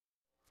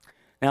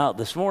Now,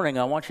 this morning,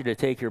 I want you to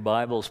take your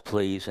Bibles,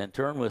 please, and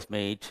turn with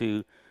me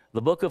to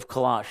the book of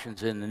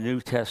Colossians in the New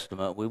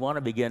Testament. We want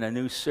to begin a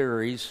new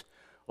series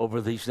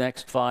over these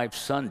next 5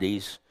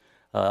 Sundays,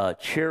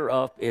 Cheer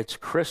Up, It's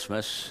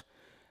Christmas.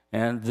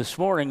 And this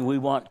morning, we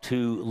want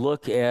to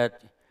look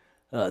at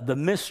the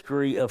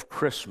mystery of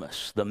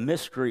Christmas, the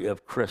mystery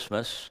of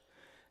Christmas.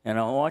 And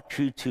I want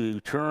you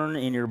to turn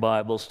in your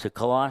Bibles to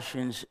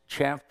Colossians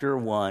chapter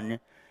 1,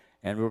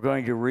 and we're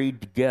going to read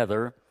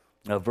together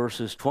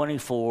verses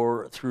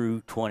 24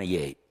 through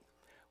 28.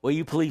 Will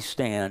you please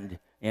stand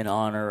in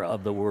honor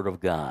of the Word of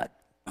God?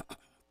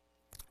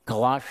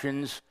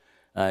 Colossians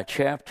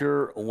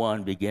chapter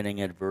 1,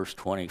 beginning at verse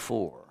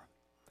 24.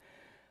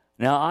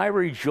 Now I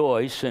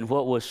rejoice in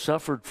what was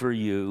suffered for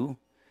you,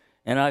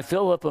 and I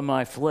fill up in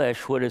my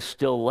flesh what is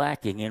still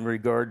lacking in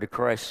regard to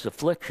Christ's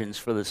afflictions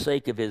for the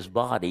sake of his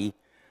body,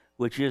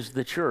 which is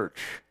the church.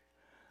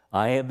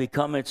 I have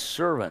become its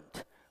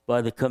servant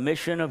by the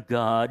commission of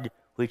God,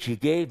 which he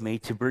gave me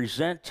to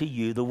present to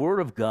you the word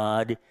of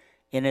God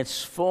in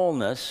its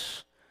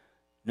fullness.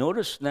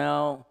 Notice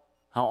now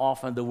how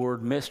often the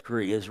word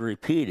mystery is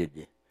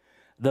repeated.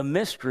 The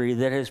mystery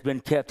that has been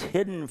kept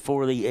hidden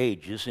for the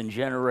ages and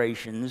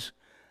generations,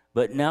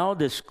 but now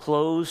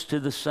disclosed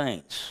to the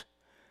saints.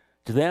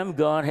 To them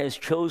God has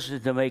chosen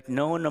to make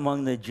known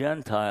among the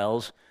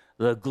Gentiles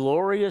the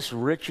glorious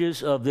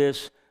riches of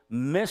this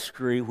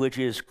mystery, which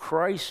is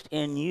Christ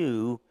in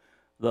you,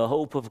 the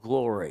hope of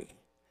glory.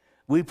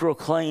 We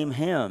proclaim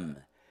him,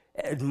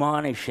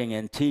 admonishing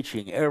and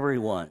teaching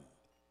everyone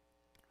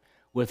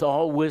with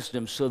all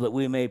wisdom, so that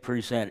we may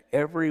present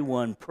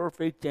everyone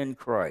perfect in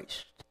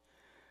Christ.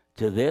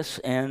 To this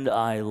end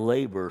I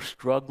labor,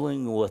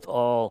 struggling with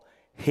all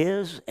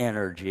his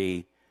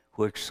energy,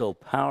 which so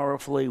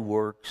powerfully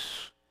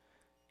works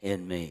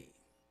in me.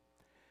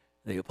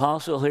 The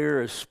apostle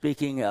here is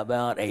speaking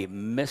about a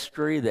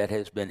mystery that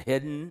has been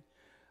hidden,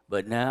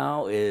 but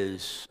now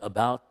is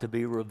about to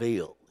be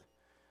revealed.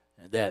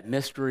 And that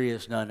mystery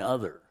is none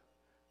other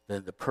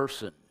than the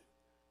person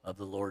of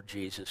the Lord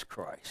Jesus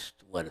Christ.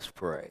 Let us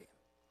pray.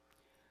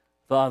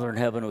 Father in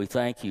heaven, we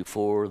thank you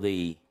for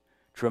the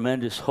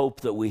tremendous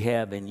hope that we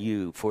have in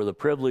you, for the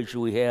privilege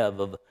we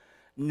have of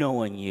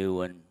knowing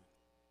you and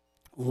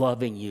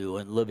loving you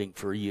and living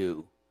for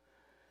you.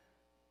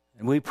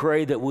 And we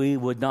pray that we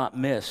would not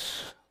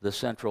miss the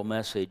central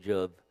message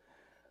of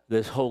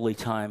this holy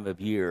time of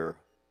year.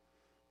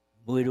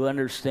 We would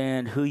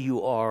understand who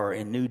you are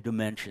in new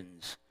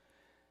dimensions,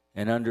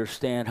 and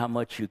understand how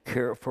much you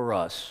care for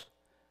us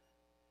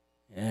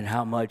and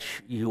how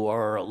much you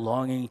are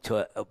longing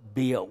to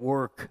be at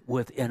work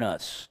within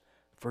us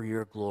for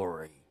your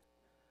glory.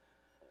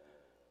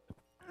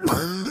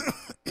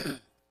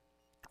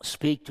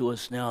 Speak to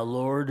us now,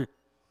 Lord.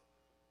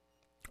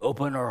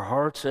 Open our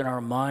hearts and our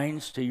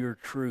minds to your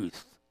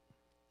truth.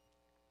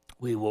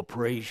 We will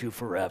praise you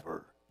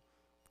forever.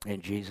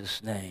 In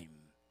Jesus' name,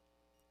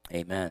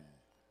 amen.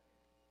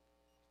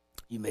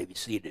 You may be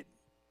seated.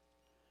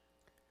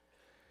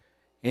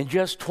 In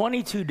just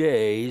 22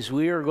 days,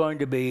 we are going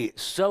to be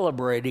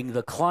celebrating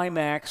the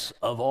climax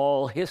of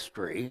all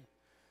history.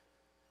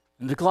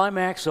 And the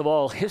climax of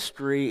all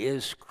history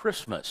is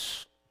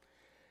Christmas.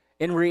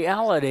 In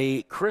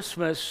reality,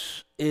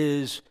 Christmas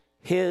is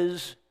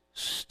his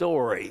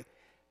story.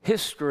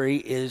 History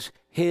is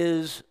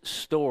his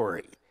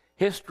story.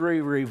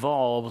 History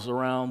revolves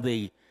around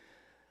the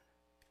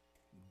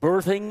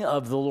birthing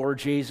of the Lord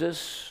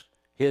Jesus,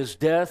 his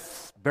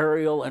death,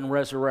 burial, and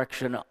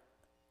resurrection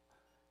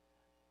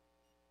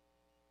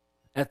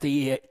at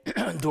the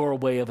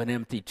doorway of an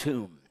empty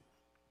tomb.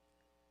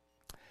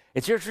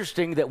 It's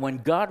interesting that when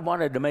God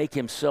wanted to make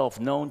himself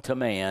known to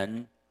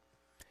man,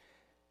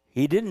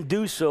 he didn't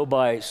do so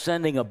by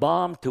sending a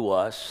bomb to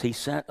us. He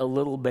sent a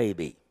little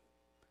baby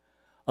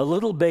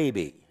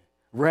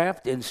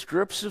wrapped in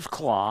strips of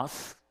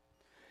cloth.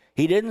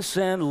 He didn't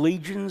send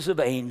legions of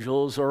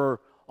angels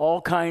or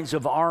all kinds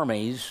of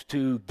armies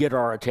to get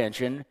our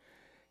attention.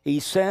 He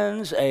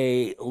sends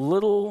a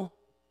little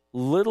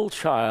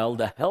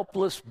child, a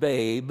helpless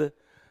babe,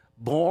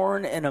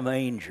 born in a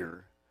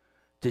manger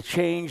to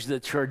change the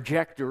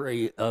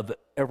trajectory of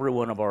every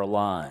one of our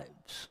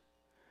lives.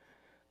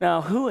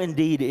 Now, who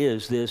indeed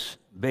is this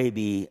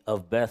baby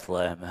of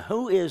Bethlehem?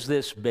 Who is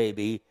this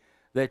baby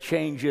that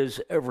changes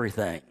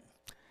everything?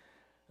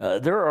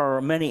 There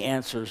are many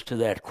answers to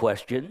that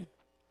question.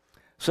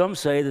 Some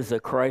say that the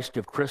Christ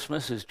of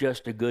Christmas is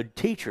just a good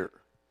teacher,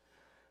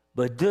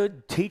 but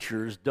good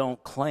teachers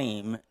don't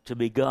claim to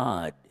be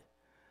God.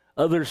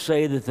 Others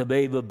say that the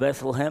babe of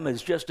Bethlehem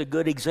is just a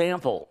good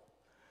example.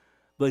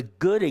 But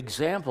good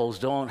examples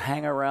don't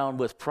hang around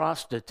with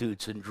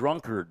prostitutes and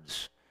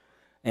drunkards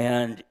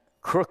and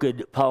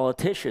crooked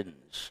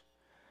politicians.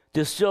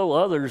 To still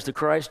others, the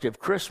Christ of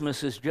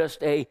Christmas is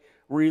just a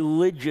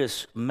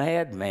religious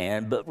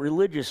madman, but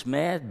religious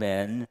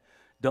madmen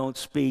don't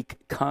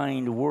speak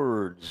kind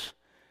words.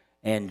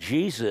 And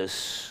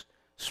Jesus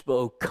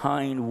spoke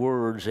kind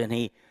words, and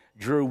he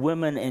drew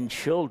women and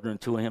children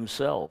to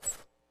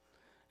himself.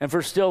 And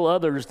for still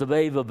others, the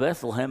babe of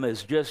Bethlehem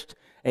is just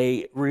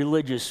a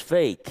religious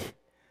fake.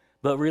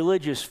 But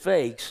religious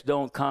fakes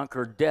don't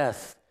conquer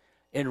death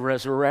and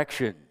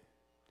resurrection.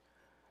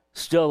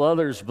 Still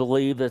others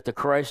believe that the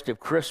Christ of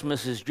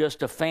Christmas is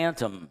just a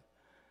phantom.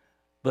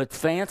 But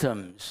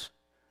phantoms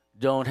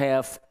don't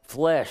have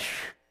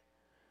flesh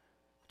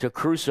to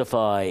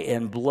crucify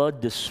and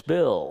blood to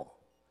spill.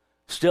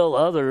 Still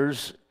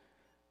others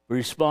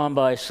respond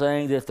by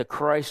saying that the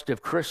Christ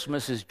of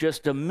Christmas is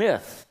just a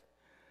myth.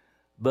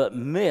 But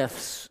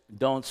myths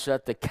don't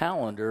set the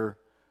calendar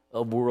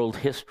of world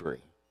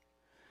history.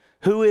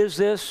 Who is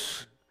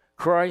this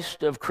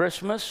Christ of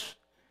Christmas?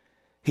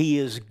 He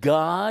is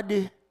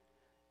God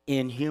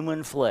in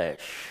human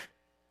flesh.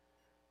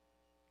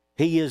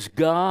 He is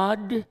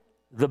God,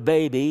 the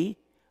baby,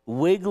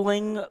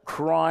 wiggling,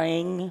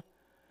 crying,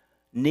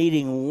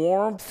 needing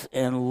warmth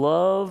and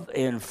love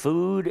and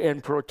food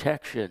and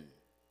protection.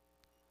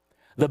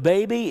 The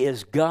baby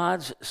is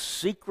God's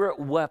secret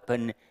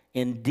weapon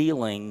in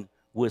dealing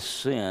with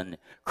sin.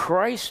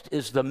 Christ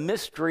is the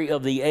mystery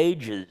of the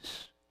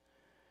ages.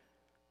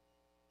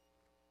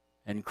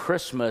 And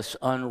Christmas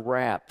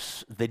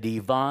unwraps the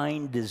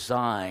divine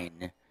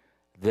design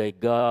that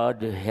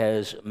God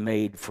has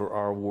made for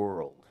our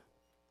world.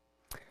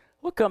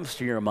 What comes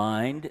to your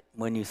mind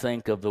when you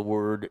think of the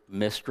word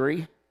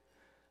mystery?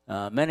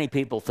 Many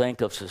people think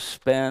of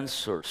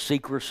suspense or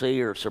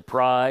secrecy or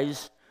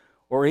surprise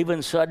or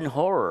even sudden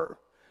horror.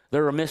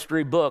 There are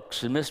mystery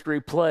books and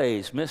mystery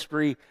plays,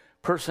 mystery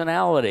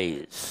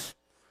personalities.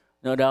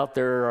 No doubt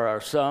there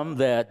are some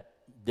that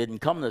didn't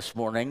come this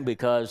morning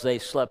because they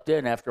slept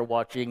in after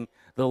watching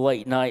the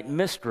late night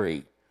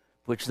mystery,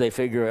 which they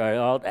figure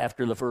out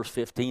after the first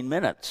 15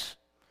 minutes.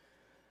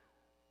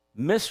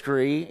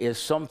 Mystery is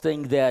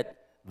something that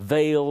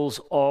veils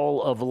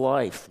all of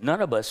life.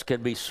 None of us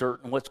can be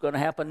certain what's going to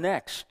happen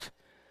next.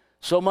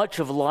 So much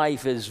of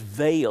life is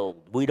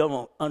veiled. We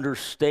don't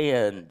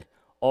understand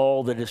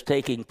all that is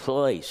taking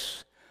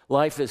place.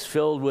 Life is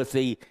filled with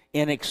the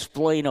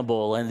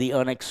inexplainable and the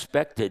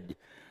unexpected.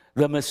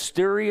 The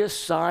mysterious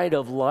side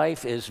of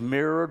life is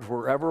mirrored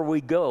wherever we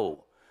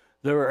go.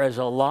 There is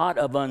a lot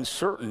of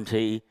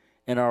uncertainty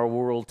in our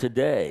world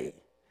today.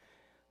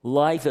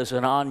 Life is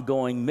an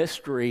ongoing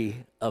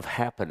mystery of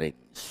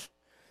happenings.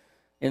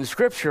 In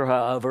Scripture,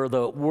 however,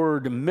 the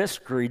word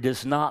mystery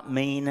does not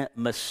mean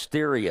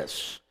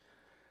mysterious.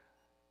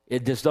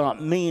 It does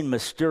not mean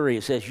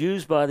mysterious. As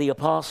used by the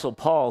Apostle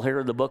Paul here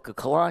in the book of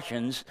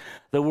Colossians,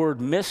 the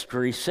word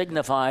mystery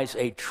signifies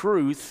a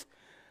truth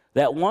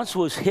that once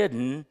was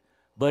hidden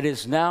but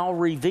is now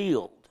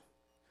revealed.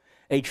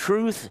 A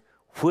truth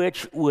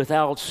which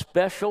without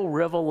special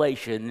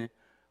revelation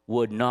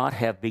would not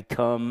have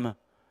become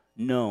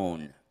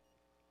known.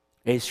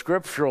 A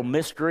scriptural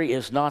mystery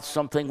is not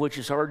something which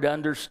is hard to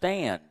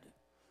understand,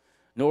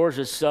 nor is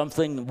it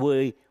something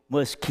we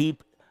must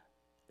keep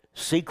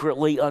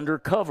secretly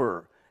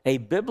undercover. A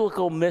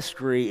biblical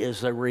mystery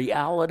is a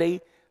reality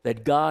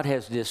that God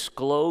has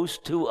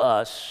disclosed to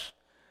us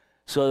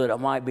so that it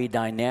might be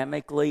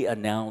dynamically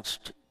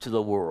announced to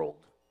the world.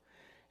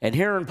 And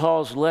here in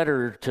Paul's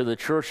letter to the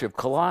church of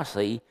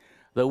Colossae,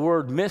 the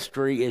word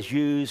mystery is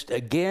used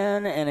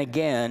again and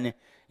again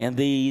in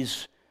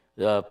these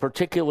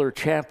particular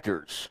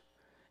chapters.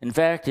 In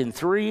fact, in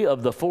 3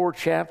 of the 4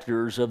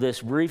 chapters of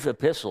this brief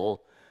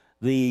epistle,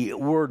 the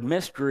word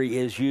mystery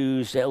is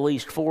used at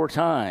least 4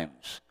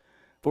 times.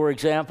 For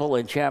example,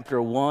 in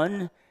chapter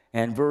 1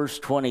 and verse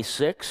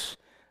 26,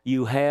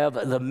 you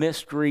have the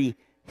mystery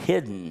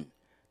hidden.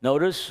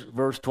 Notice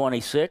verse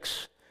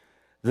 26,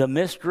 the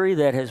mystery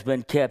that has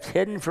been kept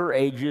hidden for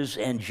ages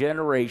and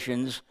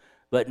generations,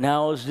 but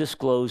now is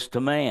disclosed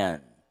to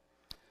man.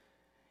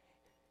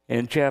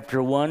 In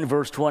chapter 1,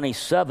 verse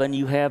 27,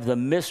 you have the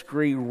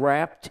mystery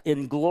wrapped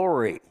in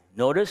glory.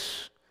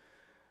 Notice,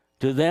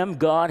 to them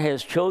God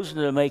has chosen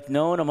to make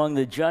known among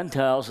the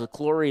Gentiles the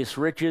glorious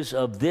riches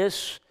of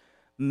this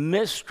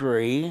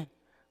mystery,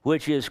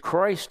 which is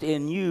Christ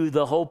in you,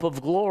 the hope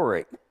of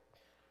glory.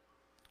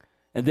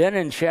 And then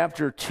in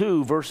chapter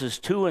 2, verses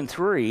 2 and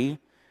 3,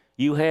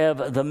 you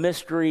have the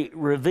mystery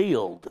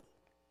revealed.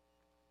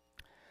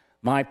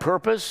 My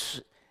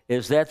purpose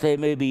is that they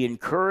may be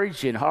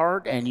encouraged in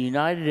heart and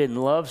united in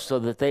love, so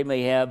that they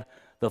may have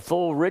the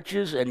full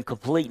riches and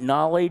complete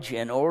knowledge,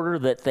 in order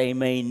that they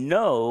may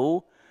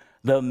know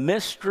the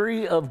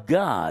mystery of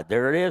God.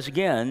 There it is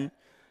again,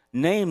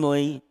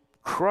 namely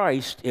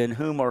Christ, in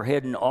whom are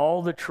hidden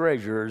all the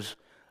treasures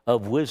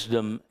of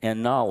wisdom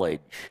and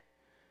knowledge.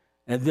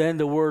 And then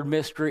the word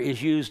mystery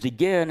is used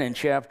again in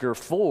chapter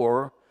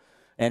 4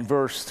 and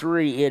verse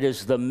 3. It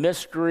is the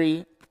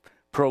mystery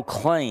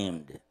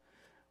proclaimed,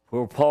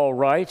 where Paul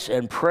writes,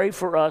 and pray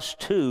for us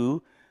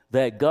too,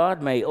 that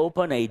God may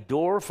open a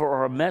door for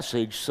our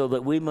message, so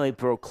that we may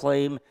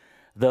proclaim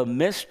the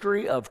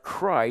mystery of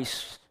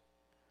Christ,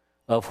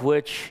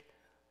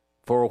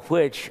 for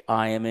which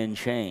I am in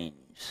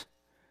chains.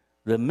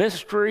 The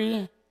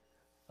mystery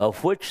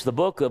of which the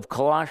book of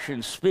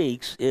Colossians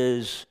speaks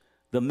is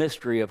the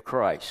mystery of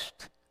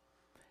Christ.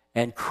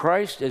 And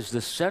Christ is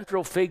the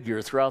central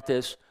figure throughout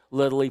this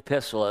little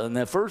epistle. In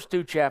the first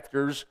 2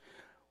 chapters,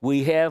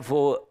 we have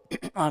what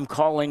I'm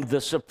calling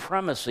the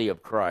supremacy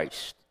of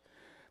Christ.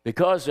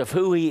 Because of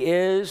who he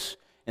is,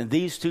 in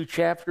these 2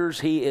 chapters,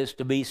 he is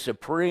to be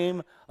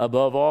supreme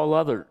above all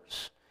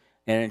others.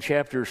 And in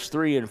chapters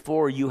 3 and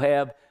 4, you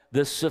have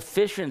the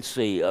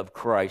sufficiency of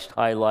Christ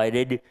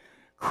highlighted.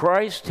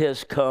 Christ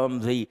has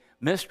come. The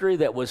mystery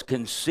that was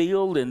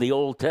concealed in the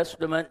Old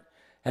Testament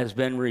has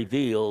been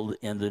revealed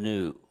in the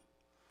New.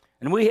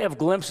 And we have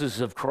glimpses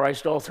of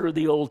Christ all through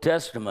the Old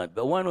Testament.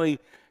 But when we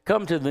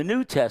come to the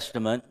New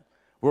Testament,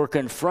 we're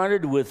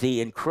confronted with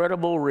the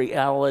incredible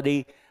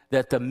reality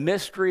that the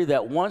mystery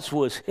that once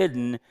was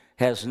hidden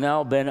has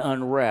now been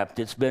unwrapped.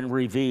 It's been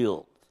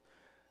revealed.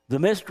 The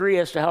mystery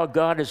as to how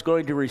God is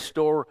going to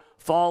restore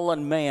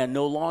fallen man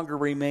no longer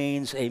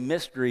remains a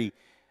mystery.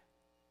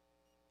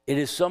 It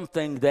is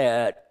something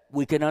that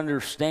we can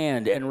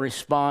understand and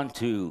respond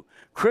to.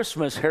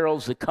 Christmas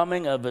heralds the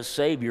coming of a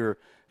Savior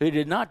who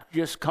did not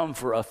just come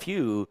for a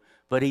few,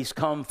 but he's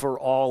come for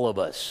all of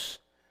us.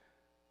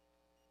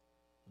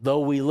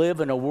 Though we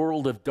live in a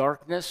world of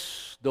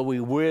darkness, though we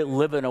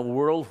live in a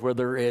world where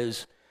there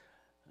is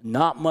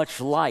not much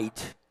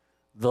light,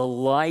 the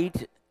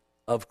light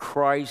of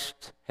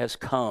Christ has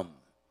come.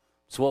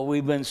 It's what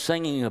we've been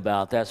singing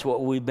about. That's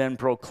what we've been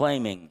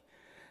proclaiming.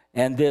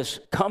 And this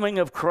coming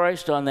of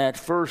Christ on that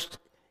first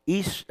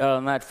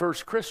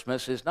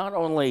Christmas is not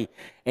only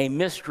a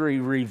mystery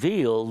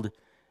revealed,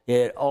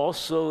 it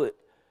also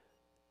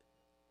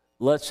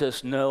lets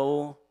us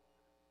know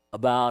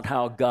about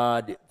how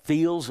God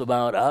feels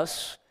about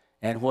us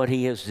and what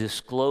he has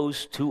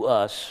disclosed to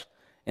us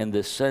in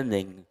the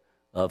sending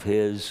of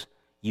his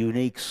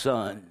unique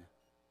Son,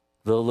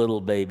 the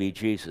little baby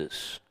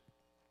Jesus.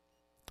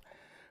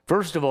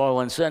 First of all,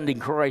 in sending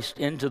Christ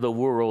into the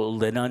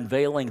world and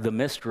unveiling the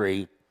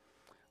mystery,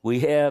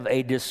 we have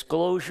a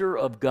disclosure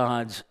of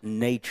God's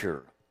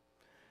nature.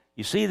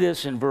 You see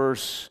this in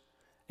verse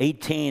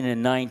 18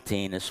 and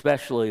 19,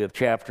 especially of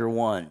chapter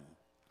 1.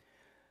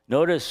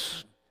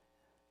 Notice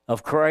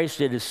of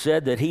Christ it is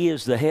said that he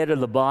is the head of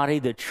the body,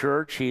 the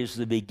church. He is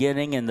the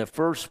beginning and the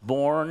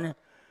firstborn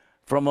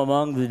from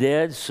among the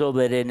dead, so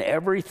that in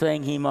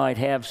everything he might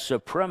have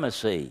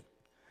supremacy.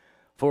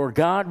 For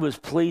God was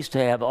pleased to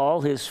have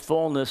all his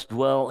fullness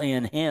dwell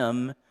in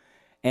him,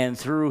 and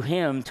through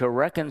him to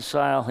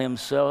reconcile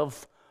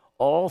himself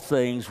all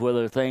things,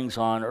 whether things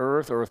on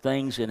earth or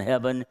things in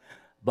heaven,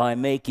 by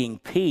making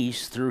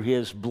peace through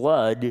his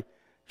blood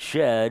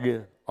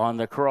shed on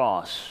the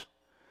cross.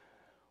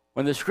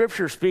 When the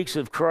scripture speaks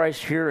of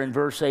Christ here in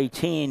verse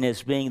 18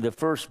 as being the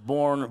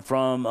firstborn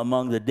from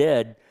among the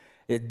dead,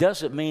 it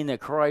doesn't mean that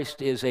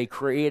Christ is a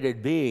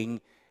created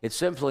being. It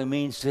simply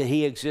means that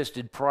he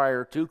existed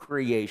prior to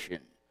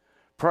creation.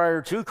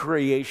 Prior to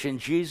creation,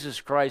 Jesus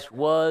Christ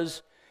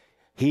was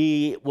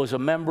a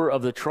member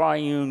of the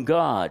triune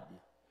God,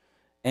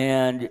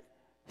 and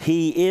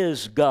he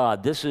is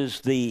God. This is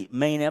the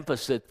main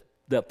emphasis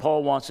that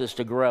Paul wants us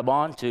to grab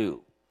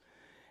onto.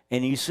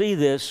 And you see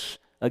this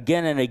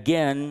again and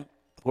again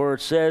where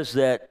it says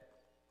that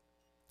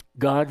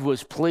God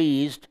was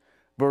pleased,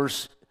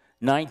 verse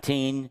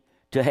 19,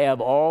 to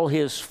have all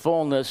his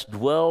fullness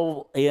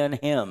dwell in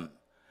him.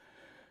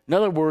 In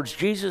other words,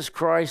 Jesus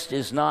Christ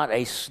is not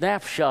a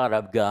snapshot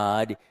of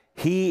God.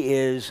 He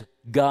is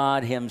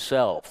God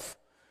himself.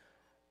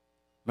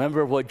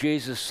 Remember what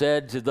Jesus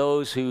said to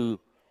those who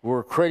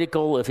were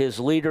critical of his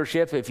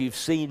leadership? If you've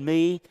seen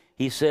me,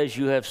 he says,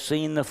 you have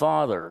seen the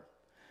Father.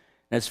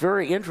 And it's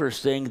very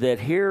interesting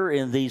that here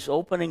in these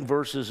opening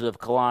verses of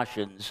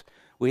Colossians,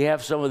 we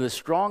have some of the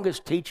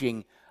strongest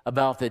teaching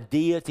about the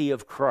deity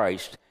of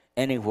Christ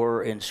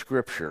anywhere in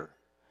Scripture.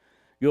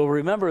 You'll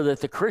remember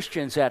that the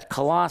Christians at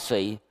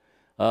Colossae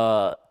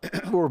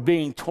were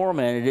being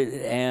tormented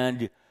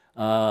and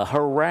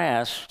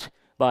harassed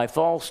by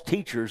false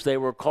teachers. They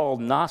were called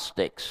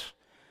Gnostics,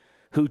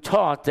 who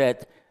taught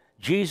that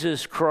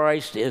Jesus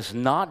Christ is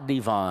not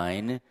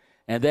divine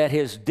and that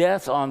his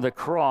death on the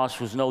cross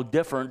was no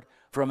different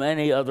from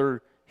any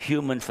other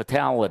human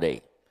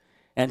fatality.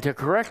 And to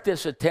correct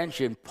this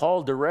attention,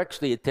 Paul directs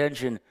the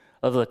attention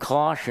of the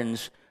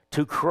Colossians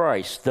to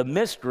Christ, the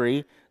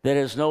mystery that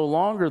is no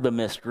longer the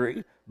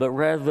mystery, but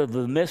rather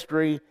the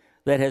mystery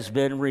that has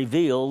been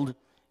revealed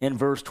in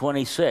verse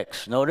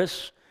 26.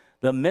 Notice,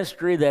 the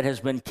mystery that has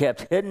been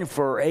kept hidden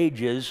for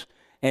ages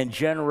and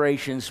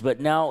generations, but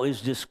now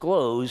is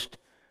disclosed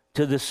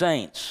to the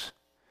saints.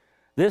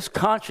 This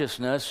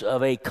consciousness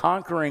of a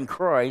conquering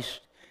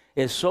Christ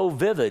is so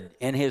vivid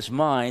in his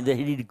mind that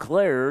he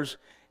declares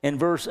in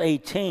verse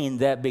 18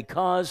 that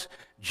because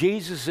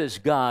Jesus is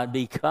God,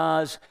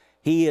 because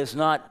he is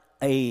not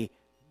a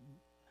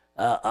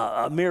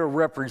mere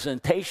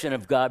representation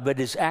of God, but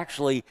is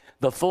actually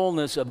the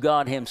fullness of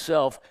God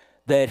himself,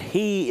 that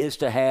he is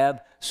to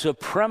have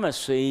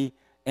supremacy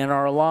in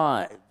our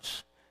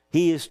lives.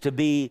 He is to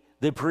be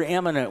the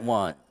preeminent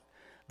one.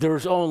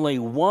 There's only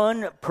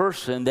one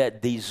person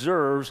that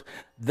deserves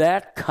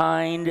that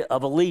kind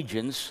of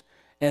allegiance,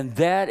 and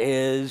that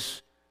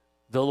is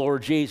the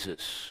Lord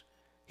Jesus.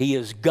 He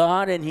is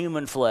God in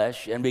human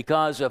flesh, and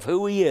because of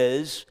who he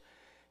is,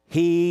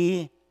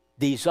 he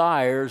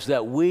desires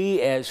that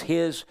we as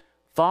his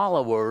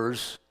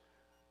followers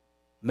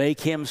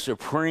make him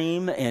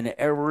supreme in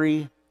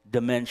every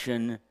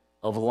dimension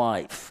of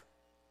life.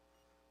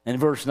 In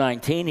verse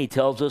 19, he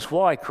tells us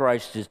why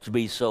Christ is to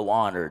be so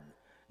honored.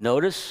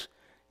 Notice,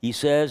 he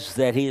says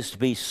that he is to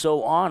be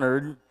so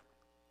honored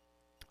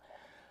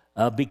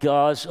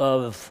because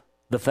of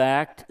the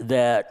fact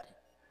that,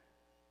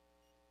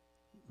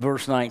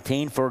 verse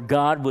 19, for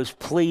God was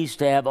pleased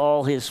to have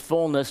all his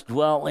fullness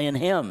dwell in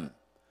him.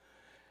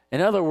 In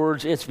other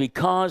words, it's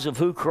because of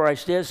who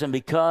Christ is and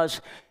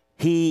because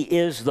he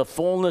is the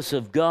fullness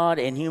of God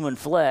in human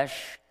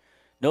flesh.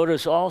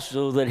 Notice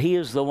also that he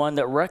is the one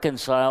that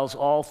reconciles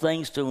all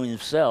things to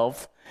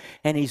himself,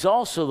 and he's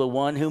also the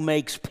one who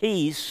makes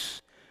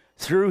peace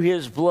through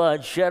his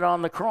blood shed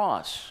on the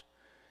cross.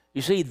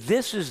 You see,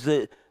 this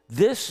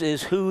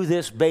is who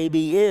this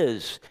baby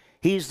is.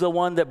 He's the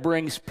one that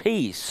brings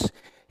peace.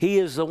 He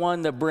is the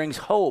one that brings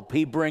hope.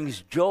 He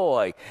brings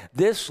joy.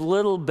 This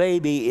little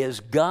baby is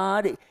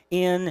God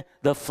in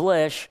the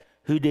flesh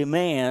who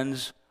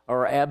demands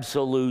our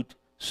absolute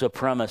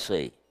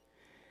supremacy.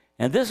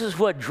 And this is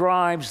what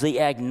drives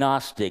the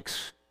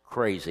agnostics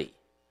crazy.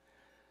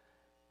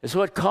 It's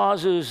what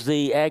causes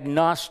the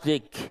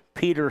agnostic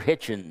Peter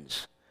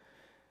Hitchens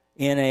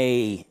in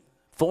a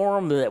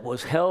forum that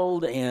was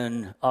held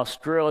in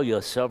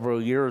Australia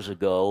several years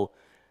ago,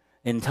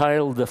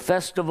 entitled The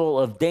Festival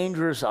of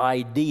Dangerous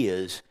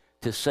Ideas,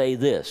 to say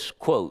this,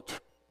 quote,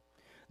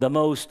 "The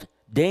most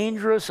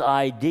dangerous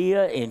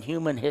idea in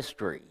human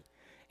history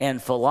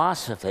and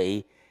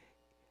philosophy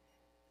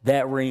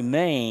that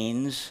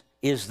remains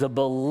is the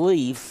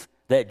belief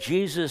that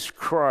Jesus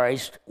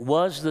Christ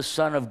was the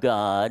Son of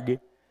God,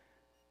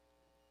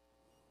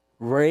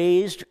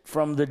 raised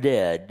from the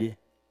dead,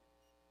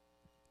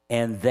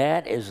 and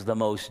that is the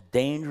most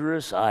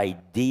dangerous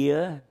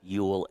idea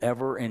you will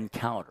ever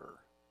encounter,"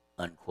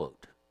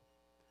 unquote.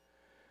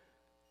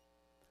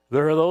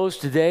 There are those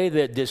today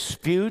that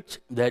dispute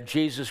that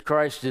Jesus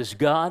Christ is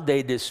God.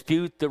 They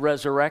dispute the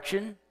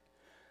resurrection.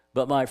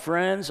 But my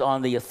friends,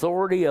 on the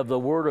authority of the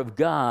Word of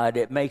God,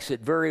 it makes it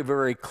very,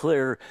 very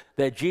clear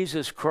that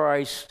Jesus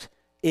Christ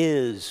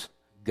is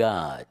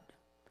God.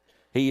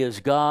 He is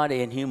God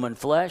in human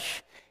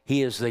flesh.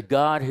 He is the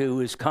God who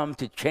has come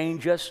to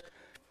change us,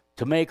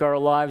 to make our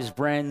lives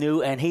brand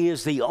new, and he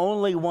is the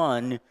only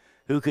one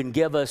who can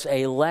give us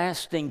a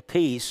lasting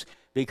peace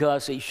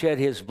because he shed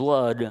his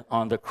blood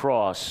on the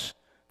cross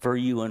for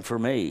you and for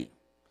me.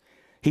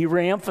 He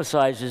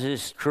reemphasizes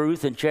this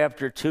truth in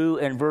chapter 2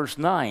 and verse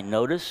 9.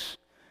 Notice,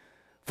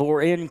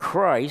 "For in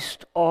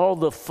Christ all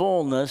the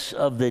fullness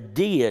of the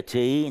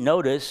deity,"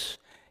 notice,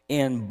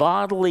 "in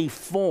bodily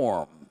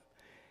form,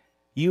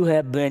 you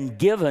have been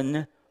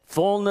given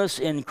fullness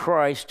in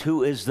Christ,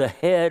 who is the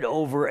head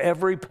over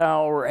every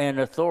power and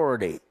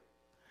authority."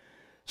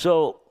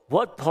 So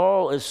what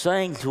Paul is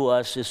saying to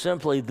us is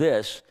simply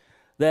this,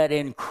 that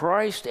in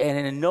Christ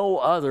and in no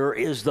other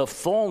is the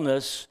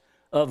fullness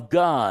of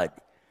God.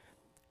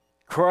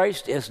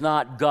 Christ is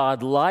not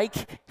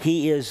God-like.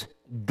 He is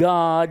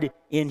God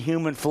in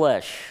human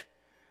flesh.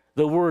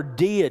 The word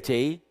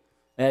deity,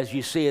 as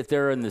you see it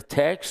there in the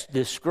text,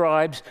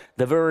 describes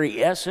the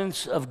very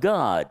essence of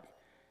God.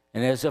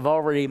 And as I've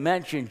already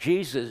mentioned,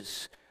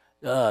 Jesus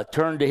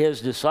turned to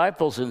his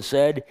disciples and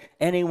said,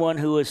 "Anyone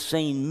who has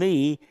seen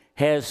me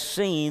has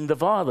seen the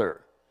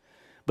Father."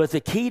 But the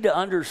key to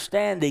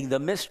understanding the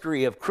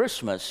mystery of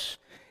Christmas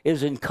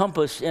is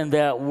encompassed in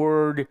that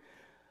word,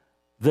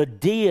 the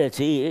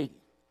deity.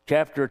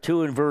 Chapter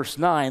 2 and verse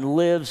 9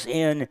 lives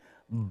in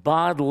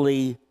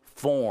bodily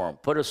form.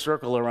 Put a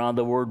circle around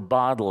the word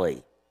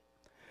bodily.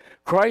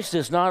 Christ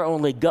is not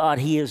only God,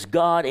 he is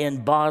God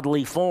in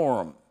bodily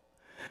form.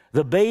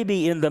 The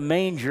baby in the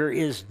manger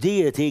is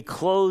deity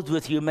clothed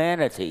with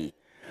humanity.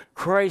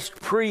 Christ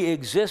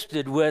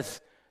pre-existed with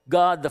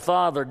God the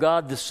Father,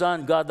 God the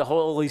Son, God the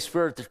Holy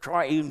Spirit, the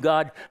triune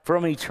God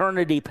from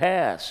eternity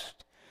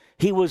past.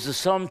 He was the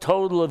sum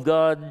total of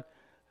God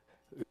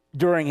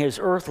during his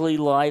earthly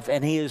life,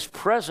 and he is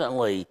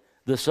presently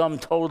the sum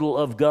total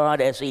of God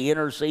as he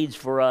intercedes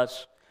for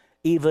us,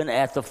 even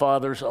at the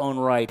Father's own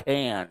right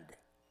hand.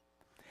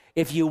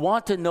 If you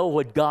want to know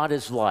what God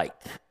is like,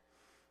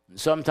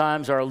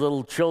 sometimes our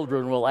little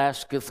children will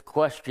ask us the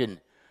question,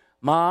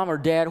 "Mom or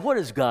Dad, what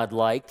is God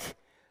like?"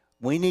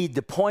 We need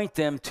to point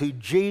them to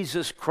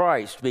Jesus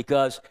Christ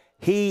because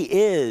he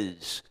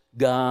is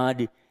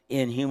God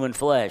in human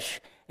flesh.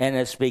 And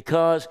it's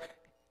because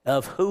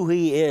of who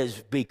he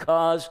is,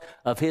 because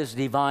of his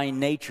divine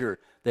nature,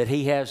 that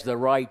he has the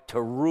right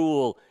to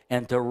rule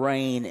and to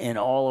reign in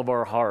all of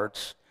our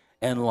hearts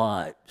and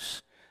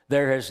lives.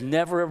 There has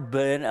never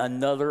been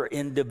another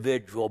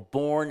individual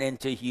born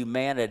into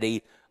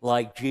humanity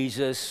like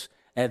Jesus,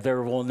 and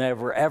there will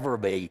never, ever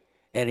be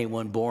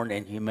anyone born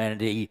in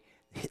humanity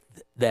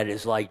that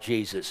is like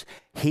Jesus.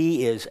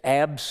 He is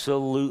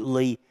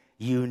absolutely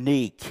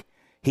unique.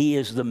 He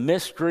is the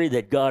mystery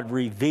that God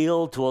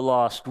revealed to a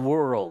lost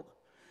world.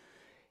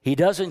 He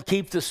doesn't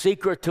keep the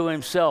secret to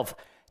himself.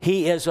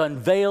 He has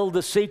unveiled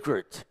the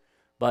secret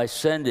by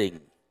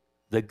sending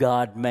the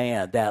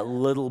God-man, that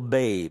little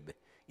babe,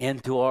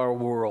 into our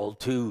world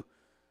to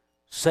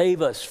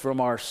save us from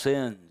our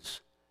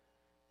sins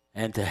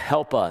and to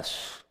help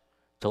us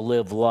to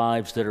live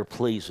lives that are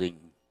pleasing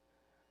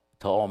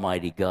to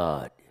Almighty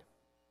God.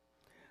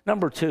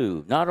 Number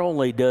two, not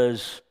only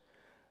does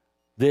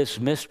this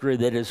mystery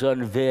that is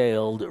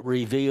unveiled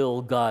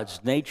reveal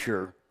God's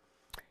nature,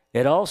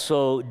 it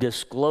also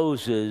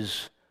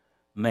discloses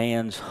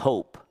man's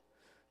hope.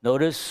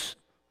 Notice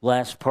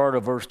last part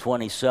of verse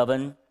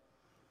 27.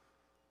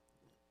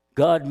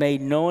 God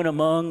made known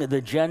among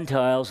the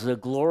Gentiles the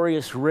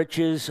glorious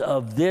riches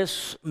of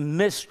this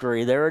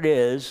mystery, there it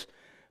is,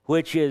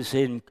 which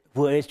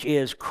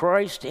is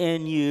Christ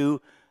in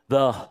you,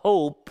 the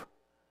hope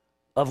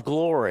of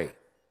glory.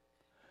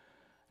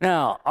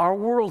 Now, our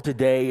world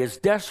today is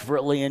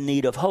desperately in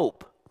need of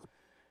hope.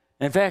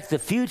 In fact, the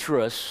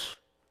futurists,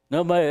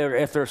 no matter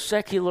if they're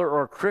secular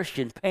or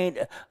Christian, paint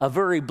a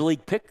very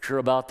bleak picture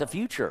about the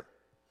future.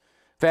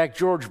 In fact,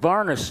 George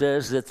Barna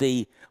says that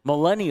the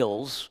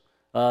millennials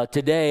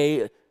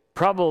today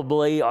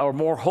probably are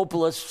more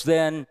hopeless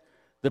than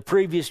the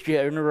previous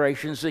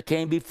generations that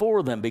came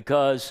before them,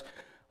 because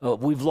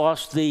we've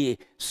lost the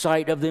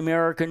sight of the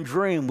American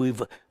dream.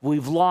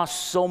 We've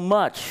lost so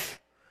much.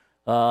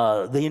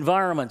 The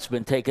environment's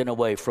been taken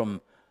away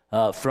from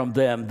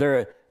them.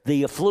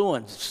 The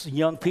affluence,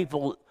 young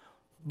people,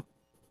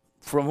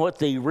 from what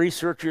the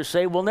researchers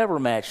say, will never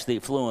match the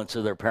affluence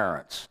of their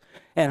parents.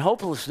 And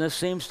hopelessness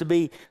seems to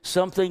be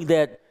something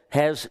that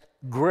has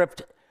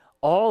gripped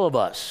all of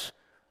us,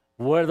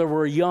 whether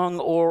we're young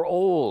or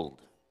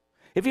old.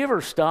 Have you ever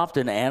stopped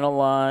and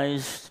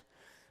analyzed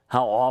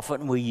how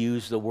often we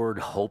use the word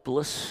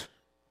hopeless?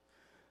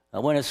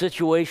 When a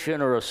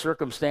situation or a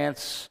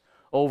circumstance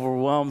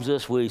overwhelms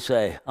us, we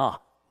say,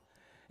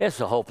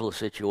 it's a hopeless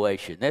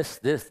situation.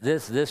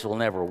 This will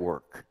never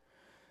work.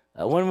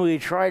 When we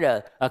try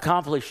to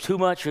accomplish too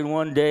much in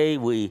one day,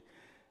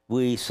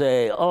 we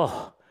say,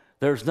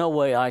 there's no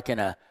way I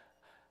can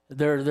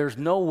there's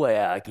no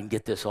way I can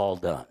get this all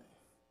done.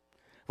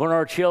 When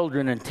our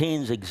children and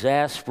teens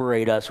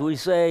exasperate us, we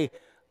say,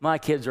 my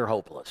kids are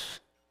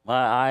hopeless.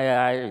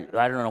 I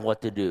don't know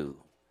what to do.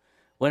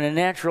 When a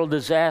natural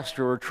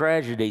disaster or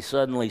tragedy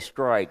suddenly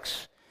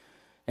strikes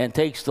and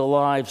takes the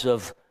lives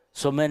of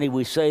so many,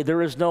 we say,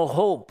 there is no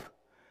hope.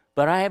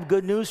 But I have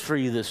good news for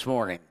you this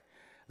morning.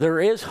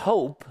 There is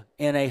hope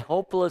in a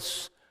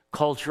hopeless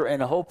culture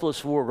and a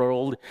hopeless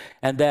world,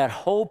 and that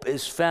hope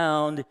is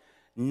found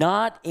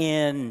not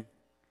in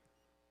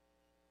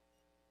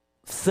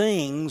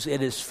things,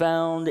 it is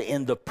found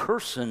in the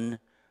person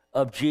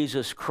of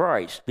Jesus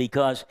Christ,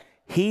 because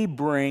he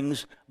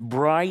brings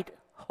bright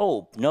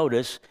hope.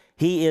 Notice,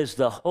 he is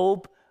the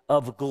hope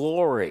of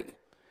glory.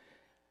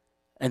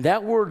 And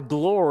that word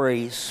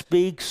glory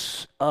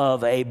speaks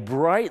of a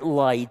bright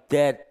light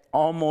that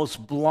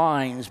almost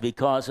blinds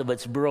because of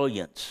its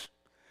brilliance.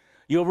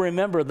 You'll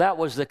remember that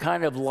was the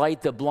kind of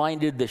light that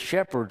blinded the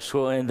shepherds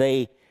when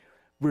they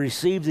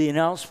received the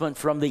announcement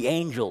from the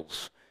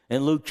angels.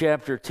 In Luke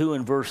chapter 2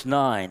 and verse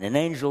 9, an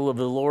angel of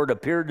the Lord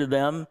appeared to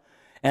them,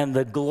 and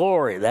the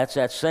glory, that's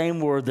that same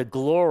word, the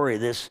glory,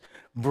 this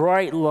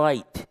bright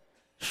light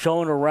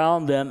shone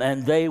around them,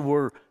 and they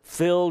were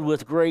filled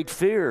with great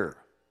fear.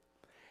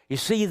 You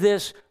see,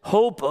 this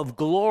hope of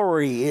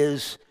glory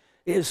is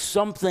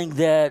something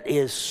that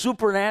is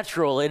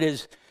supernatural. It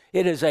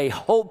is a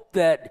hope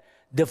that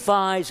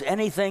defies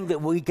anything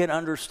that we can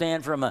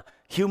understand from a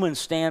human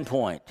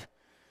standpoint.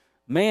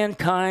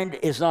 Mankind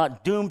is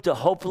not doomed to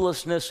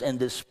hopelessness and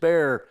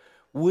despair.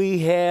 We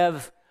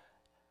have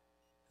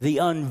the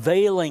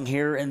unveiling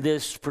here in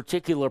this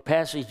particular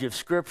passage of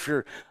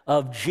Scripture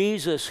of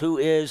Jesus, who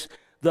is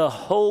the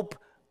hope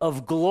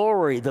of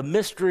glory. The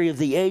mystery of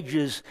the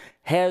ages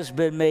has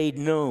been made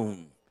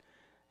known.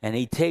 And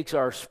he takes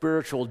our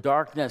spiritual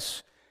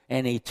darkness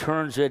and he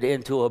turns it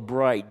into a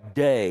bright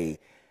day.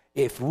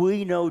 If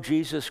we know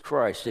Jesus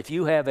Christ, if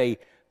you have a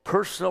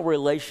personal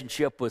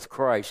relationship with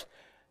Christ,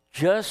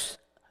 just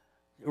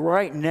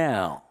right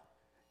now,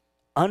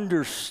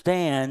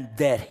 understand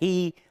that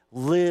he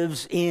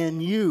lives in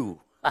you.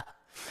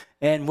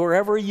 And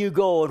wherever you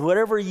go and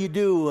whatever you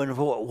do and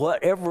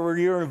whatever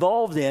you're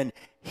involved in,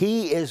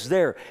 he is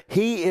there.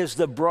 He is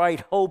the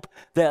bright hope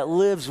that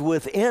lives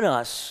within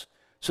us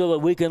so that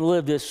we can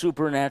live this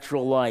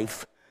supernatural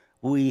life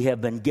we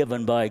have been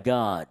given by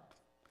God.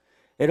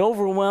 It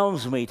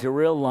overwhelms me to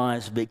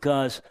realize,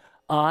 because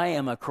I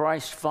am a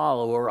Christ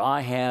follower,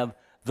 I have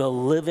the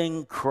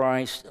living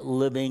Christ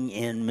living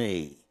in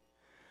me.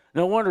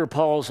 No wonder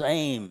Paul's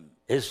aim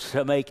is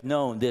to make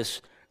known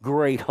this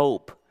great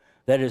hope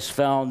that is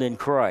found in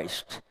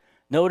Christ.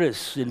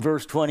 Notice in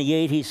verse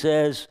 28 he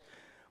says,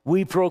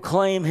 we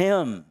proclaim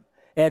him,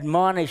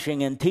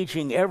 admonishing and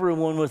teaching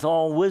everyone with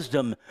all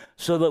wisdom,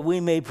 so that we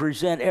may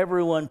present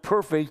everyone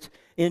perfect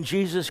in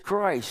Jesus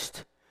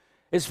Christ.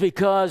 It's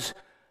because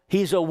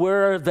He's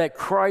aware that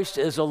Christ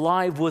is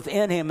alive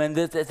within him and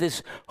that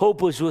this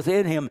hope was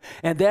within him.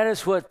 And that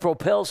is what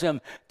propels him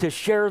to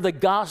share the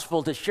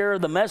gospel, to share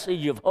the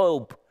message of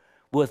hope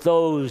with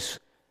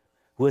those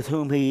with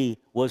whom he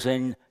was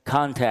in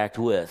contact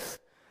with.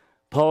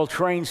 Paul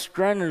trained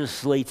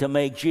strenuously to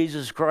make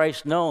Jesus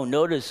Christ known.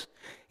 Notice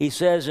he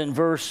says in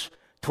verse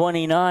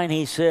 29,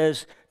 he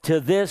says, "To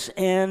this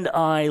end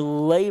I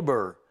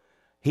labor."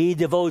 He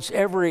devotes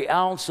every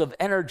ounce of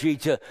energy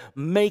to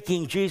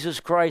making Jesus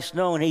Christ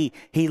known.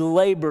 He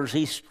labors,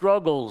 he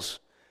struggles.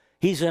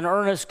 He's an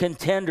earnest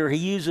contender. He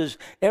uses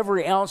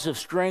every ounce of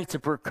strength to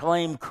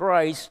proclaim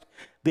Christ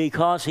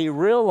because he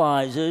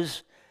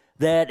realizes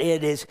that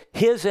it is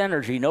his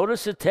energy.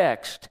 Notice the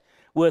text.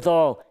 With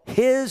all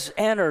his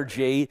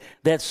energy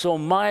that so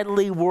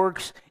mightily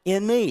works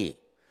in me.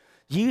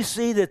 You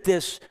see that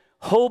this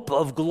hope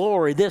of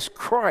glory, this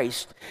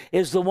Christ,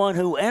 is the one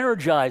who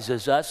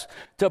energizes us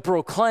to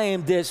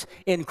proclaim this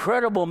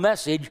incredible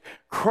message,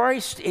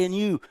 Christ in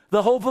you,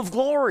 the hope of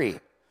glory.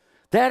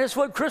 That is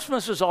what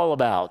Christmas is all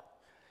about.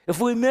 If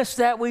we miss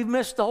that, we've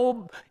missed the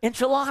whole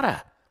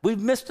enchilada.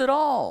 We've missed it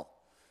all.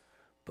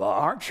 But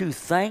aren't you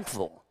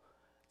thankful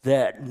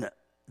that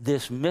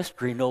this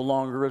mystery no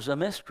longer is a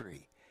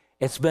mystery?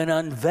 It's been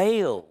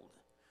unveiled.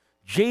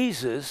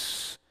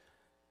 Jesus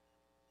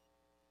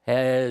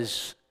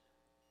has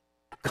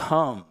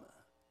come.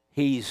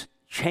 He's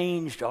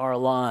changed our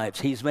lives.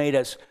 He's made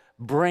us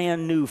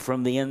brand new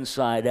from the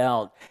inside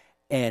out.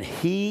 And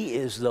he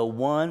is the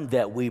one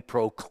that we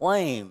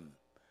proclaim.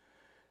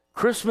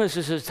 Christmas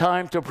is a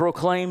time to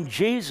proclaim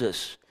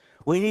Jesus.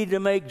 We need to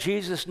make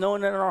Jesus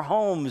known in our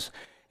homes,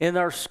 in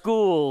our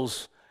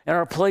schools, in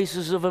our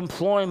places of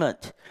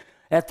employment,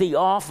 at the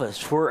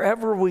office,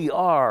 wherever we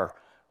are.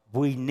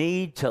 We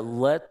need to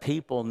let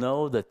people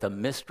know that the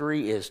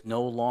mystery is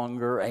no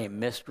longer a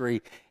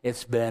mystery.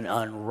 It's been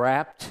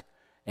unwrapped,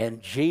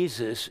 and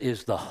Jesus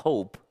is the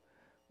hope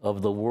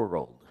of the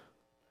world.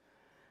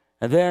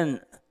 And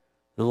then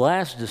the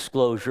last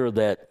disclosure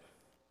that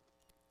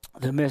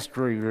the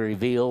mystery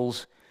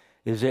reveals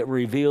is it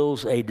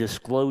reveals a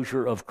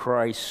disclosure of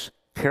Christ's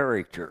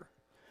character.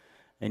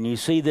 And you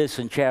see this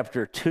in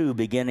chapter 2,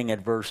 beginning at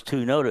verse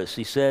 2. Notice,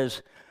 he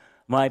says,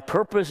 "My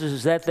purpose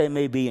is that they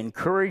may be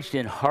encouraged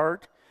in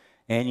heart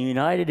and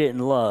united in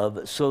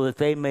love, so that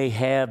they may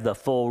have the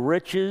full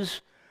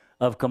riches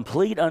of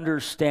complete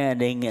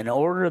understanding, in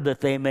order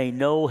that they may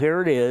know,"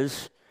 here it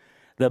is,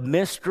 "the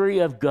mystery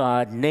of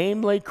God,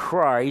 namely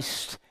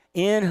Christ,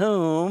 in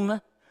whom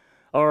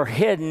are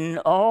hidden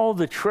all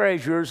the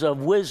treasures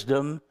of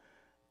wisdom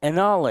and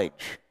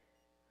knowledge."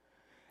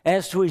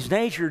 As to his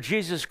nature,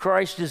 Jesus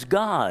Christ is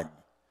God.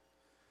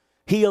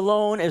 He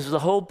alone is the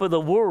hope of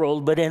the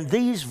world, but in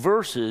these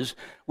verses,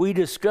 we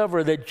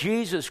discover that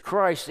Jesus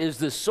Christ is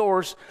the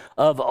source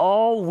of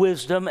all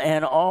wisdom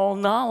and all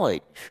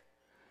knowledge.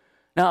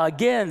 Now,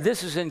 again,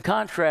 this is in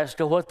contrast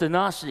to what the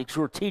Gnostics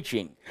were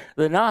teaching.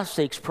 The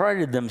Gnostics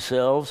prided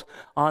themselves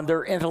on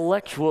their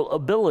intellectual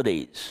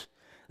abilities.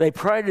 They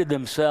prided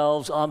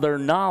themselves on their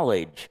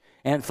knowledge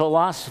and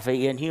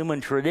philosophy and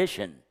human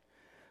tradition.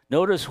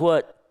 Notice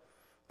what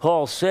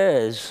Paul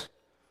says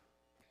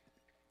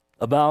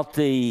about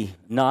the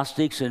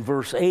Gnostics in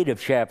verse 8 of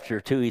chapter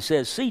 2. He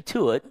says, "See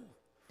to it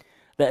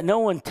that no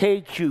one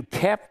takes you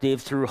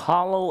captive through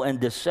hollow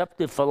and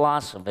deceptive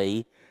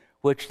philosophy,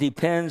 which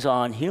depends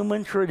on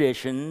human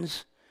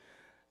traditions,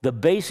 the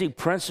basic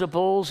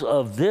principles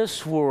of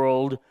this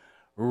world,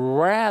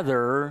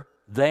 rather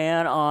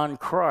than on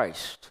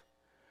Christ."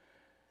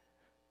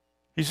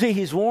 You see,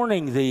 he's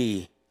warning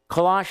the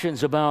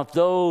Colossians about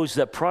those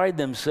that pride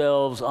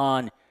themselves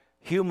on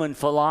human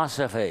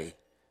philosophy,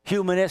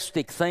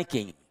 humanistic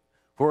thinking,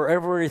 where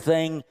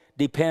everything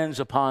depends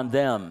upon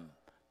them.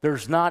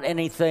 There's not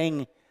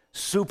anything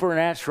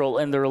supernatural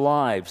in their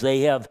lives.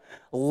 They have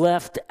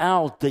left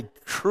out the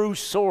true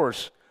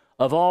source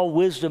of all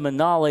wisdom and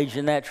knowledge,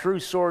 and that true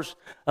source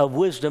of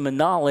wisdom and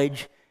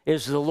knowledge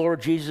is the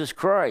Lord Jesus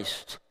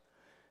Christ.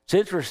 It's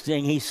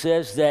interesting, he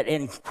says that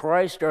in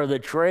Christ are the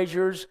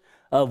treasures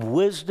of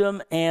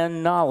wisdom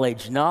and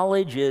knowledge.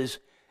 Knowledge is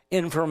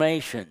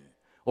information,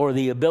 or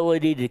the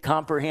ability to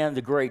comprehend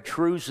the great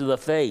truths of the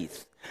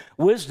faith.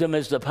 Wisdom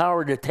is the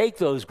power to take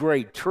those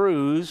great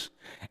truths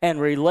and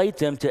relate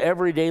them to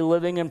everyday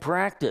living and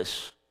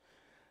practice.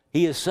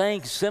 He is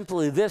saying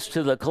simply this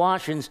to the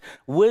Colossians: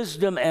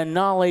 wisdom and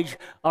knowledge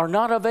are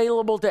not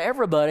available to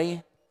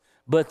everybody,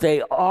 but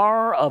they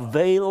are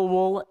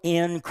available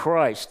in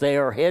Christ. They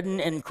are hidden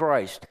in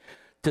Christ.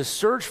 To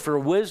search for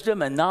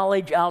wisdom and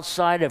knowledge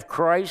outside of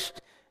Christ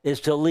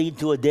is to lead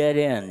to a dead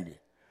end.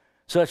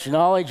 Such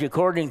knowledge,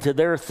 according to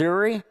their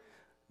theory,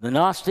 the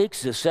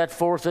Gnostics, is set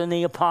forth in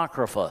the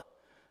Apocrypha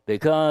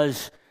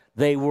because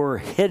they were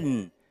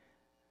hidden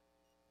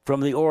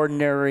from the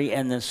ordinary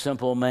and the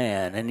simple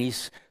man. And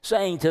he's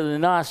saying to the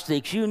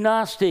Gnostics, you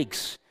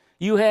Gnostics,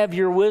 you have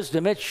your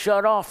wisdom. It's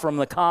shut off from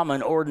the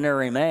common,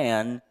 ordinary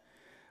man.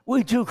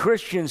 We too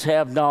Christians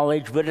have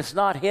knowledge, but it's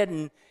not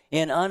hidden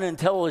in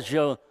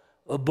unintelligible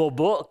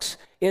books.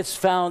 It's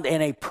found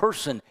in a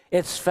person.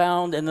 It's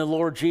found in the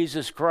Lord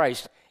Jesus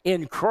Christ.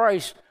 In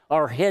Christ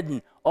are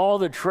hidden all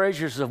the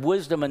treasures of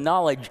wisdom and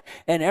knowledge,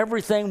 and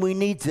everything we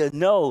need to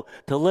know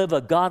to live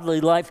a godly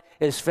life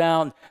is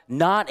found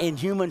not in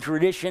human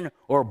tradition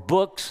or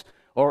books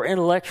or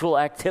intellectual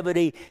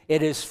activity.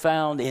 It is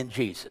found in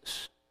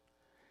Jesus.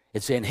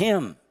 It's in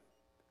Him.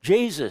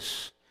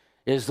 Jesus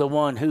is the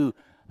one who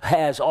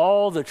has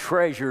all the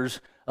treasures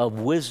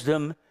of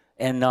wisdom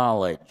and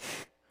knowledge.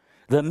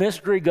 The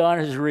mystery God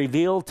has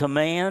revealed to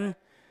man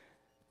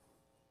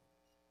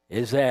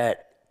is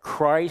that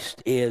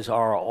Christ is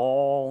our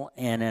all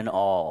and in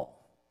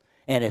all.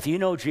 And if you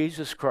know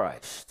Jesus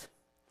Christ,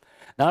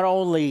 not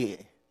only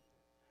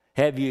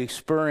have you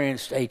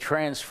experienced a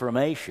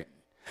transformation,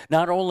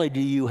 not only do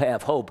you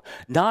have hope,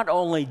 not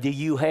only do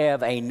you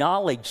have a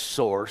knowledge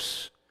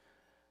source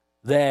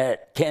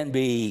that can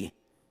be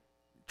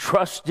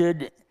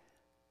trusted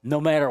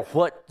no matter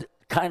what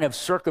kind of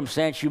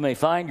circumstance you may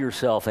find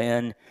yourself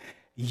in,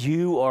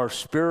 you are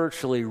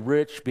spiritually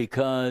rich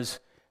because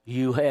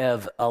you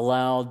have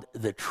allowed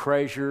the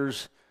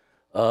treasures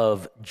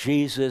of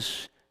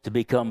Jesus to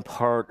become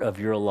part of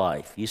your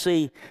life. You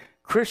see,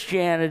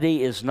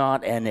 Christianity is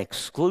not an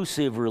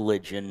exclusive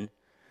religion,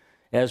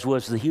 as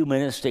was the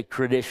humanistic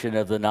tradition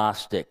of the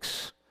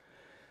Gnostics.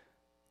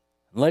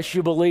 Unless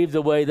you believed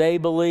the way they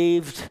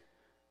believed,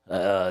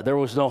 there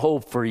was no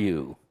hope for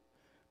you.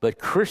 But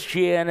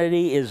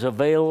Christianity is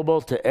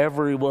available to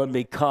everyone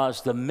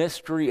because the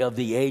mystery of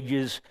the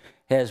ages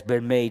has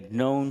been made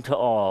known to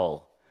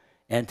all.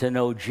 And to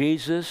know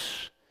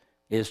Jesus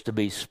is to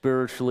be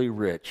spiritually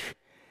rich.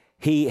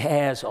 He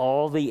has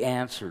all the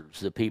answers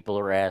that people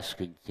are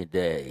asking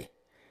today.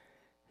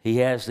 He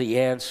has the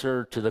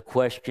answer to the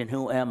question,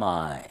 who am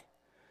I?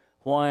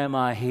 Why am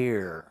I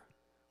here?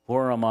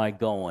 Where am I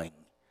going?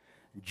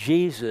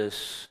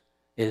 Jesus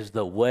is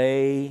the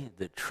way,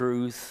 the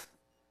truth,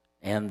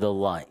 and the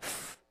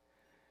life.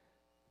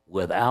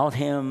 Without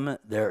Him,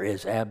 there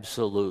is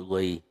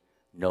absolutely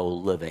no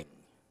living.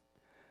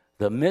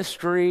 The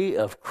mystery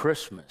of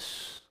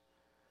Christmas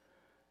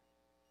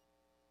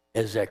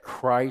is that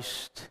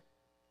Christ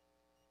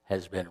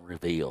has been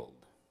revealed.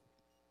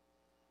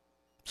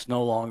 It's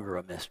no longer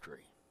a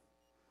mystery.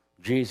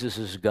 Jesus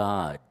is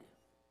God.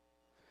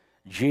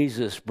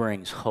 Jesus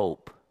brings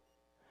hope.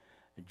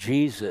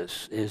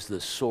 Jesus is the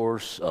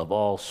source of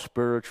all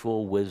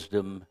spiritual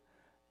wisdom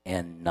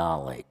and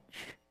knowledge.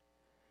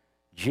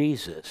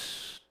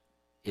 Jesus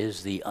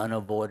is the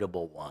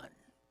unavoidable one.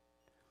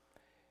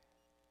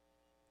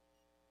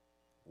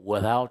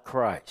 Without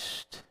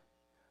Christ,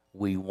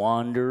 we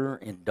wander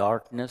in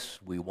darkness,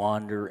 we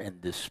wander in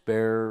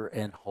despair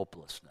and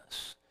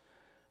hopelessness.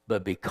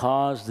 But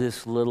because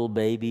this little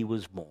baby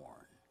was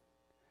born,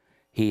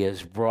 He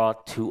has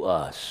brought to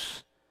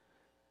us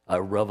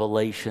a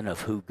revelation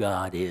of who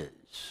God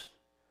is.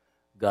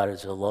 God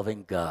is a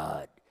loving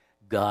God.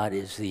 God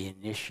is the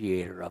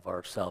initiator of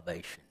our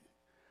salvation.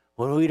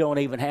 When we don't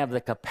even have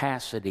the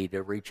capacity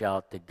to reach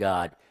out to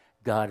God,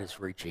 God is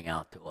reaching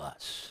out to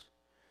us.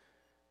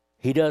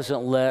 He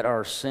doesn't let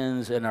our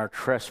sins and our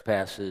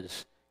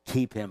trespasses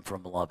keep Him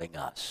from loving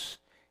us.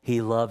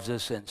 He loves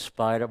us in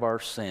spite of our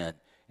sin,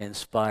 in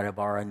spite of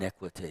our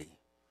iniquity.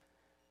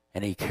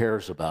 And He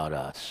cares about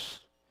us.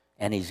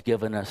 And He's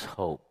given us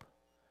hope.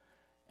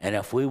 And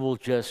if we will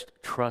just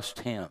trust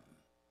Him,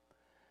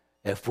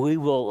 if we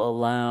will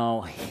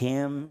allow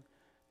Him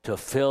to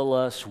fill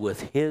us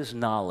with His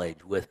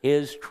knowledge, with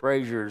His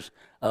treasures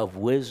of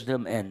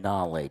wisdom and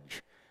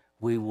knowledge,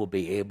 we will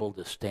be able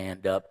to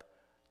stand up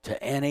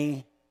to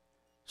any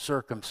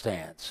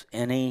circumstance,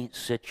 any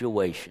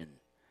situation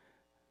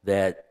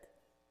that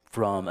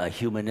from a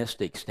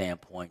humanistic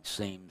standpoint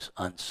seems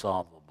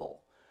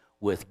unsolvable.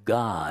 With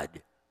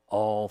God,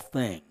 all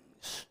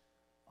things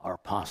are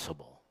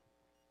possible.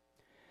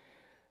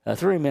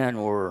 Three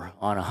men were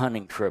on a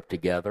hunting trip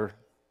together.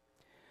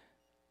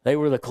 They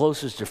were the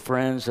closest of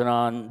friends, and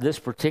on this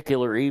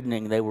particular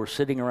evening, they were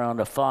sitting around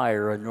a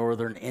fire in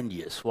northern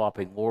India,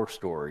 swapping war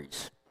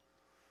stories.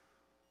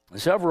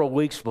 Several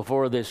weeks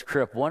before this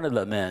trip, one of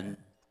the men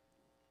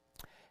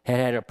had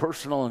had a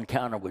personal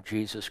encounter with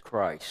Jesus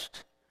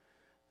Christ.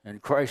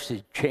 And Christ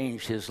had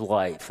changed his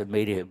life and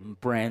made him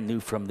brand new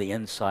from the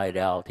inside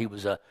out. He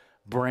was a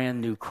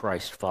brand new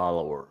Christ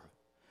follower.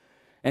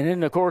 And in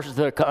the course of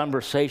the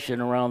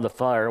conversation around the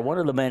fire, one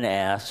of the men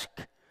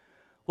asked,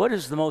 "What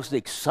is the most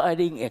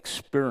exciting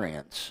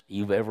experience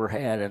you've ever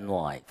had in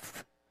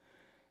life?"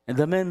 And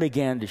the men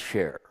began to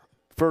share.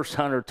 First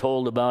hunter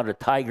told about a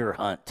tiger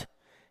hunt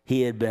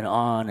he had been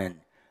on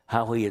and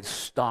how he had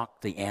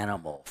stalked the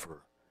animal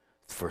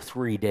for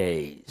 3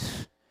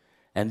 days.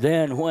 And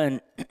then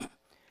when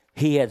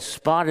he had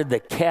spotted the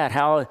cat,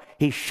 how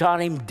he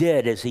shot him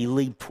dead as he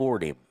leaped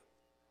toward him.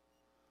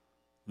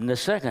 And the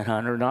second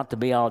hunter, not to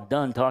be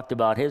outdone, talked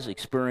about his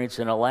experience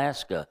in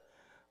Alaska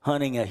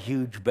hunting a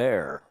huge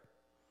bear.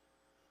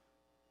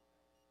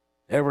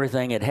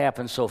 Everything had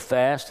happened so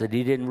fast that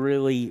he didn't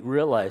really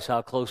realize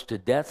how close to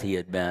death he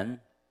had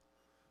been.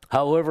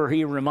 However,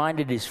 he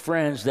reminded his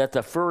friends that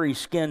the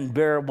furry-skinned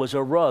bear was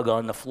a rug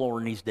on the floor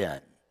in his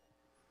den.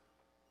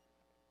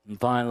 And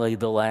finally,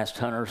 the last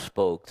hunter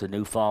spoke, the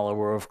new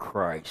follower of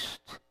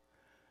Christ.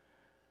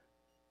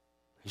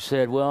 He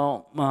said,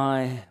 well,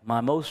 my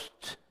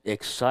most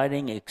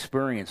exciting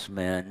experience,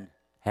 men,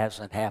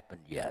 hasn't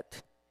happened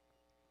yet.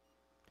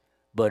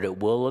 But it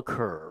will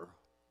occur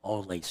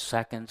only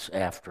seconds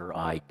after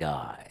I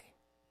die.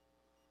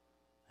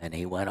 And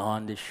he went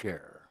on to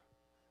share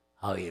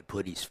how he had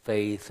put his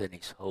faith and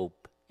his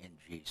hope in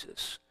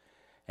Jesus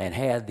and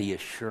had the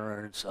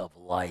assurance of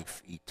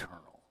life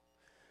eternal.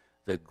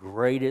 The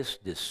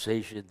greatest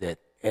decision that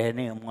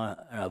any one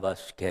of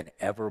us can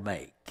ever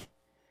make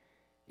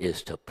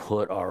is to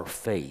put our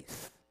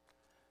faith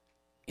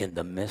in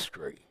the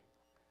mystery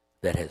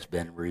that has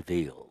been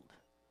revealed,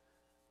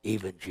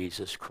 even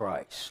Jesus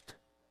Christ,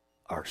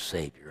 our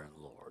Savior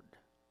and Lord.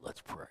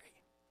 Let's pray.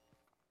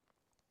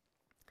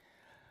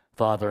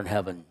 Father in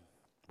heaven,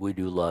 we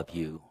do love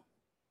you.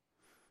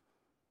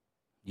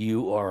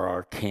 You are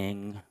our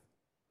King.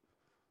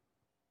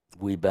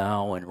 We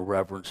bow in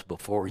reverence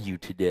before you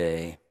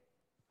today,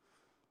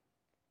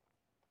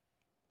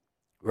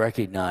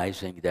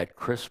 recognizing that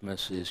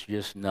Christmas is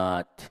just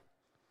not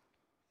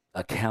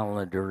a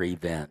calendar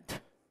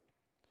event.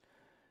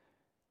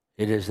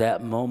 It is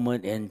that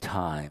moment in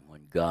time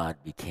when God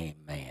became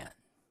man,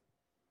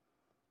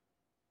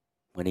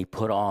 when he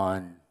put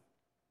on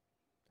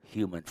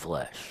human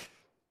flesh.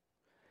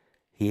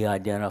 He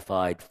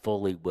identified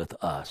fully with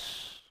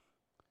us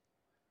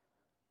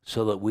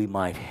so that we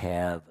might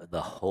have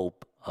the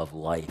hope of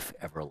life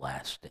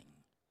everlasting,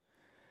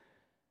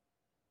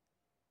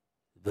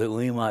 that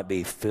we might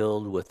be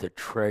filled with the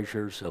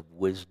treasures of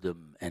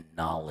wisdom and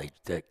knowledge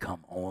that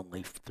come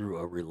only through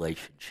a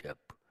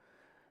relationship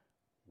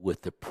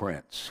with the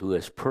Prince who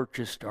has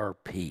purchased our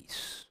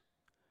peace.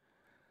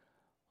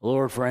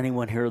 Lord, for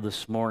anyone here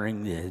this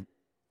morning that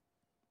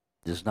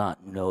does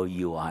not know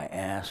you, I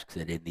ask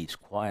that in these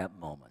quiet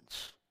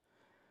moments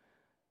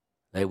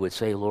they would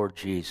say, Lord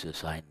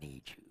Jesus, I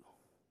need you.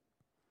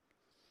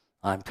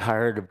 I'm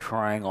tired of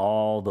trying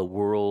all the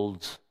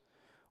world's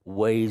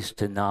ways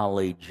to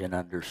knowledge and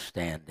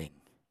understanding.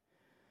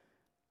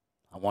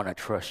 I want to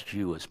trust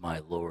you as my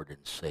Lord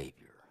and Savior.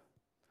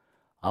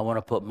 I want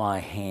to put my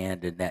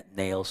hand in that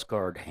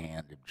nail-scarred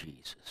hand of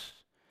Jesus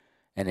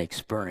and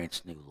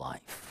experience new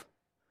life.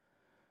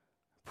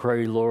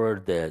 Pray,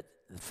 Lord, that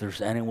if there's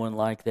anyone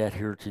like that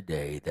here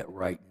today, that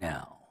right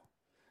now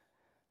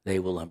they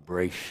will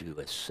embrace you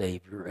as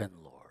Savior and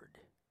Lord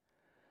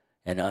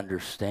and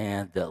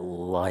understand that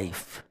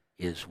life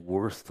is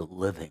worth the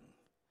living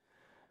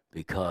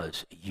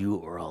because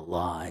you are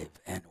alive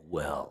and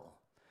well,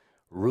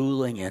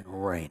 ruling and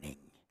reigning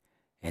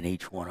in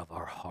each one of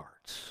our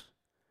hearts.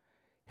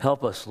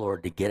 Help us,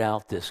 Lord, to get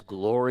out this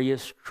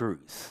glorious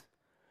truth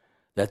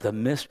that the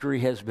mystery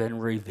has been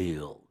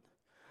revealed.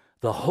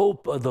 The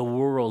hope of the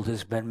world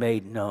has been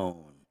made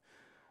known.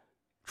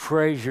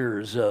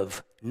 Treasures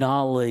of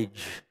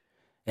knowledge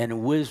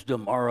and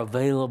wisdom are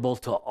available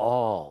to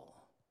all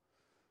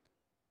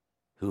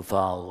who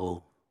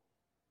follow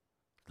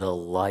the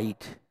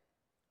light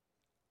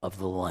of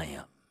the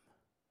Lamb,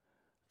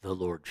 the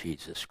Lord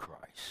Jesus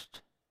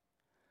Christ.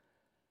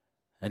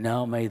 And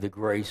now may the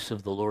grace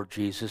of the Lord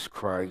Jesus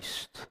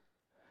Christ,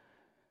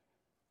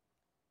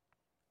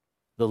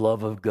 the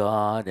love of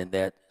God, and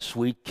that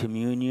sweet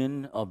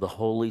communion of the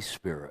Holy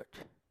Spirit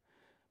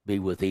be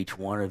with each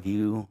one of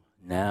you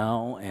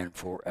now and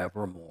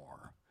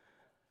forevermore.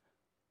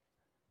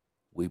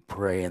 We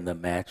pray in the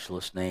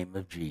matchless name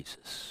of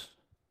Jesus.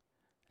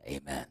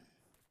 Amen.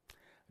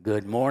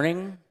 Good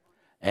morning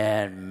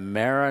and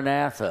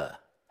Maranatha.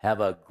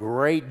 Have a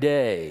great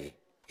day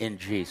in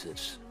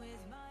Jesus.